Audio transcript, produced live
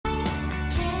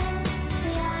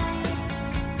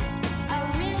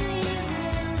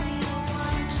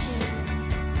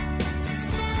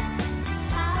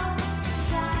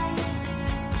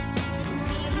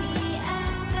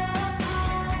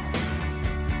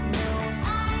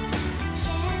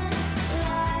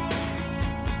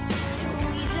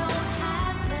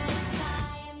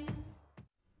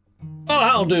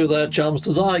How do there, chums?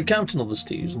 'Tis I, Captain of the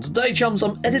Steves, and today, chums,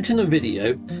 I'm editing a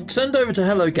video to send over to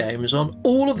Hello Games on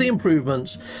all of the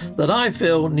improvements that I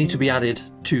feel need to be added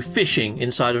to fishing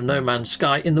inside of No Man's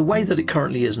Sky in the way that it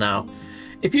currently is now.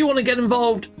 If you want to get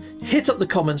involved, hit up the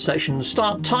comment section and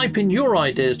start typing your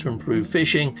ideas to improve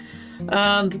fishing,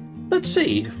 and let's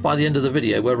see if by the end of the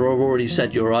video whether I've already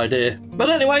said your idea. But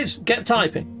anyways, get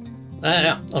typing.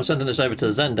 Yeah, I'm sending this over to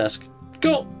the Zendesk.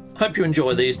 Cool. Hope you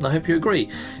enjoy these, and I hope you agree.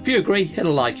 If you agree, hit a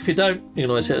like. If you don't, you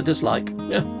can always hit a dislike.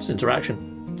 Yeah, it's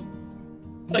interaction.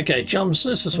 Okay, chums,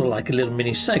 this is sort of like a little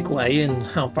mini segue in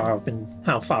how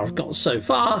far I've got so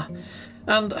far.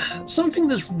 And something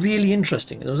that's really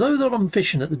interesting, although that I'm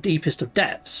fishing at the deepest of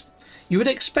depths, you would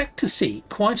expect to see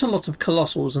quite a lot of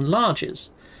colossals and larges.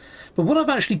 But what I've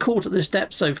actually caught at this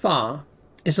depth so far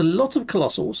is a lot of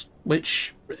colossals,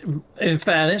 which, in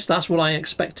fairness, that's what I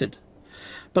expected.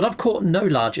 But I've caught no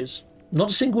larges, not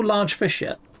a single large fish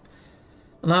yet.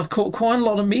 And I've caught quite a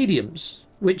lot of mediums,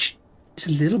 which is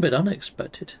a little bit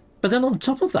unexpected. But then on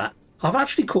top of that, I've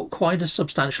actually caught quite a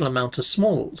substantial amount of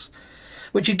smalls,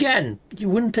 which again, you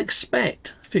wouldn't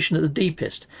expect fishing at the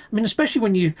deepest. I mean, especially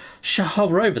when you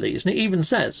hover over these, and it even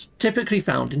says, typically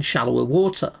found in shallower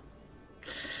water.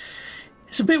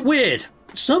 It's a bit weird.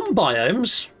 Some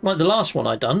biomes, like the last one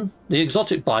I done, the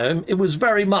exotic biome, it was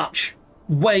very much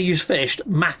where you fished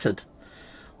mattered.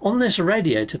 On this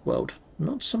irradiated world,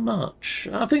 not so much.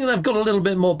 I think they've got a little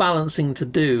bit more balancing to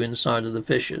do inside of the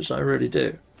fishes, I really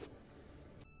do.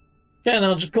 Okay,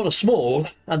 now I've just got a small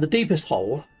at the deepest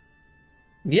hole.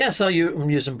 Yes, I'm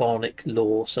using bionic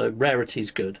lore, so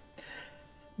rarity's good.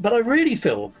 But I really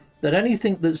feel that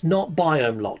anything that's not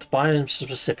biome locked, biome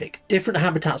specific, different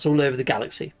habitats all over the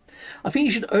galaxy, I think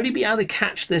you should only be able to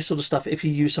catch this sort of stuff if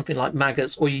you use something like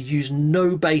maggots or you use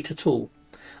no bait at all.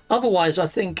 Otherwise, I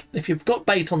think if you've got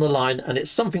bait on the line and it's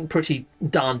something pretty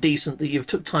darn decent that you've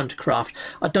took time to craft,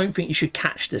 I don't think you should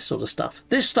catch this sort of stuff.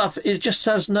 This stuff, it just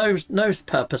serves no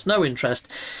purpose, no interest.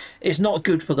 It's not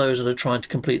good for those that are trying to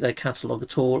complete their catalogue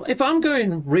at all. If I'm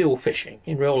going real fishing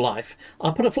in real life,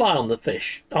 I'll put a fly on the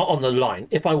fish, on the line,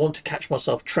 if I want to catch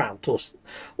myself trout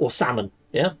or salmon.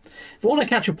 Yeah. If I want to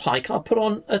catch a pike, I'll put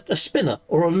on a spinner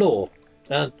or a lure.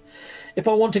 If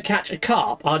I want to catch a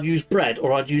carp, I'd use bread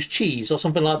or I'd use cheese or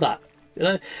something like that.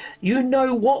 You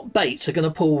know what baits are going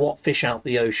to pull what fish out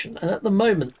the ocean, and at the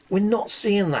moment we're not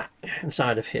seeing that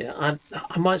inside of here.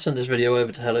 I might send this video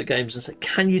over to Hello Games and say,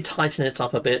 can you tighten it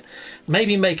up a bit?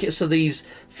 Maybe make it so these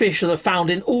fish that are found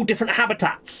in all different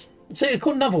habitats. See, I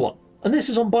caught another one, and this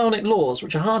is on bionic lures,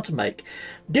 which are hard to make.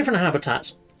 Different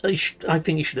habitats. I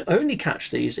think you should only catch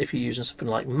these if you're using something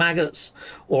like maggots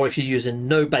or if you're using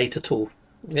no bait at all.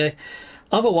 Okay?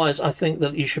 Otherwise, I think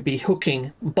that you should be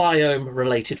hooking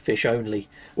biome-related fish only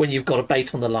when you've got a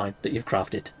bait on the line that you've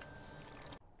crafted.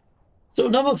 So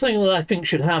another thing that I think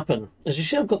should happen is, you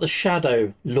see I've got the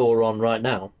shadow lure on right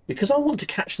now. Because I want to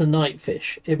catch the night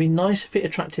fish, it'd be nice if it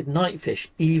attracted night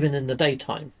fish even in the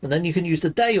daytime. And then you can use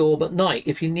the day orb at night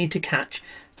if you need to catch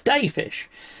day fish.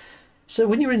 So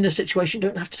when you're in this situation, you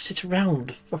don't have to sit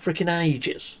around for freaking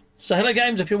ages. So Hello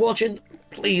Games, if you're watching,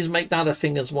 please make that a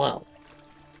thing as well.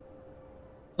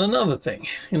 Another thing,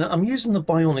 I'm using the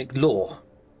bionic lure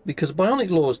because bionic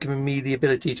lure is giving me the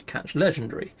ability to catch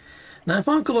legendary. Now, if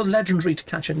I've got a legendary to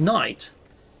catch at night,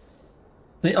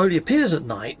 and it only appears at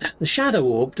night, the shadow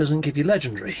orb doesn't give you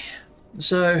legendary.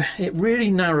 So it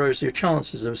really narrows your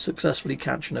chances of successfully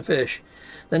catching a fish.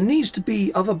 There needs to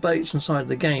be other baits inside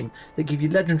the game that give you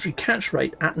legendary catch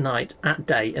rate at night, at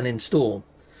day, and in storm.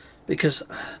 Because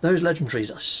those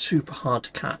legendaries are super hard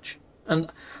to catch. And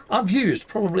I've used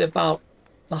probably about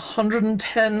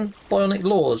 110 bionic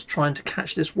lures trying to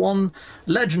catch this one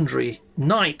legendary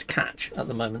night catch at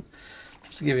the moment.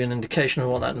 Just to give you an indication of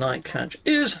what that night catch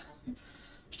is.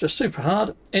 It's just super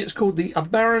hard. It's called the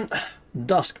aberrant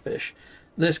duskfish.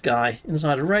 This guy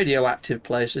inside of radioactive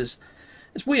places.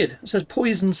 It's weird. It says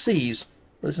poison seas,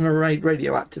 but it's in a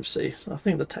radioactive sea. So I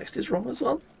think the text is wrong as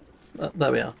well. But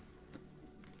there we are.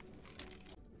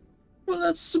 Well,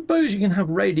 I suppose you can have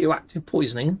radioactive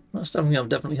poisoning. That's something I've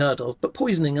definitely heard of. But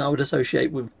poisoning I would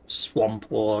associate with swamp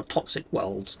or toxic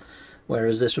wells,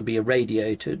 whereas this would be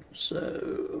irradiated.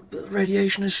 So the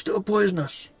radiation is still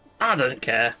poisonous. I don't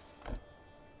care.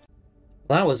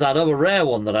 That was that other rare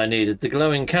one that I needed, the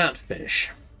glowing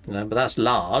catfish. But that's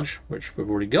large, which we've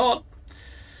already got.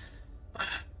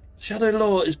 Shadow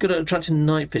lure is good at attracting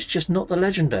night fish, just not the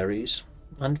legendaries.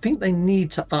 I think they need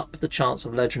to up the chance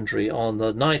of legendary on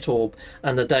the night orb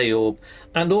and the day orb,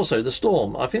 and also the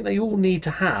storm. I think they all need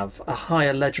to have a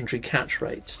higher legendary catch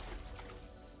rate.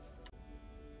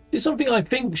 It's something I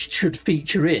think should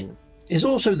feature in is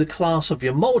also the class of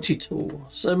your multi-tool.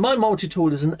 So my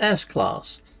multi-tool is an S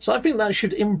class. So I think that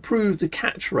should improve the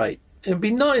catch rate. It'd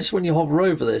be nice when you hover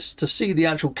over this to see the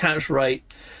actual catch rate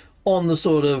on the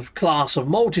sort of class of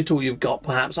multi-tool you've got,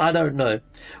 perhaps, I don't know.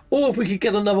 Or if we could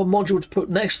get another module to put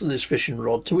next to this fishing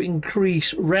rod to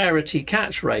increase rarity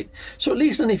catch rate. So at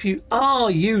least then if you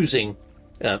are using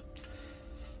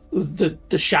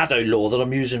the shadow lure that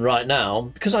I'm using right now,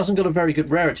 because it hasn't got a very good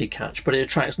rarity catch, but it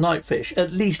attracts night fish,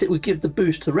 at least it would give the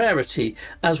boost to rarity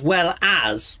as well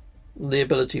as the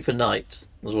ability for night,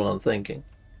 is what I'm thinking.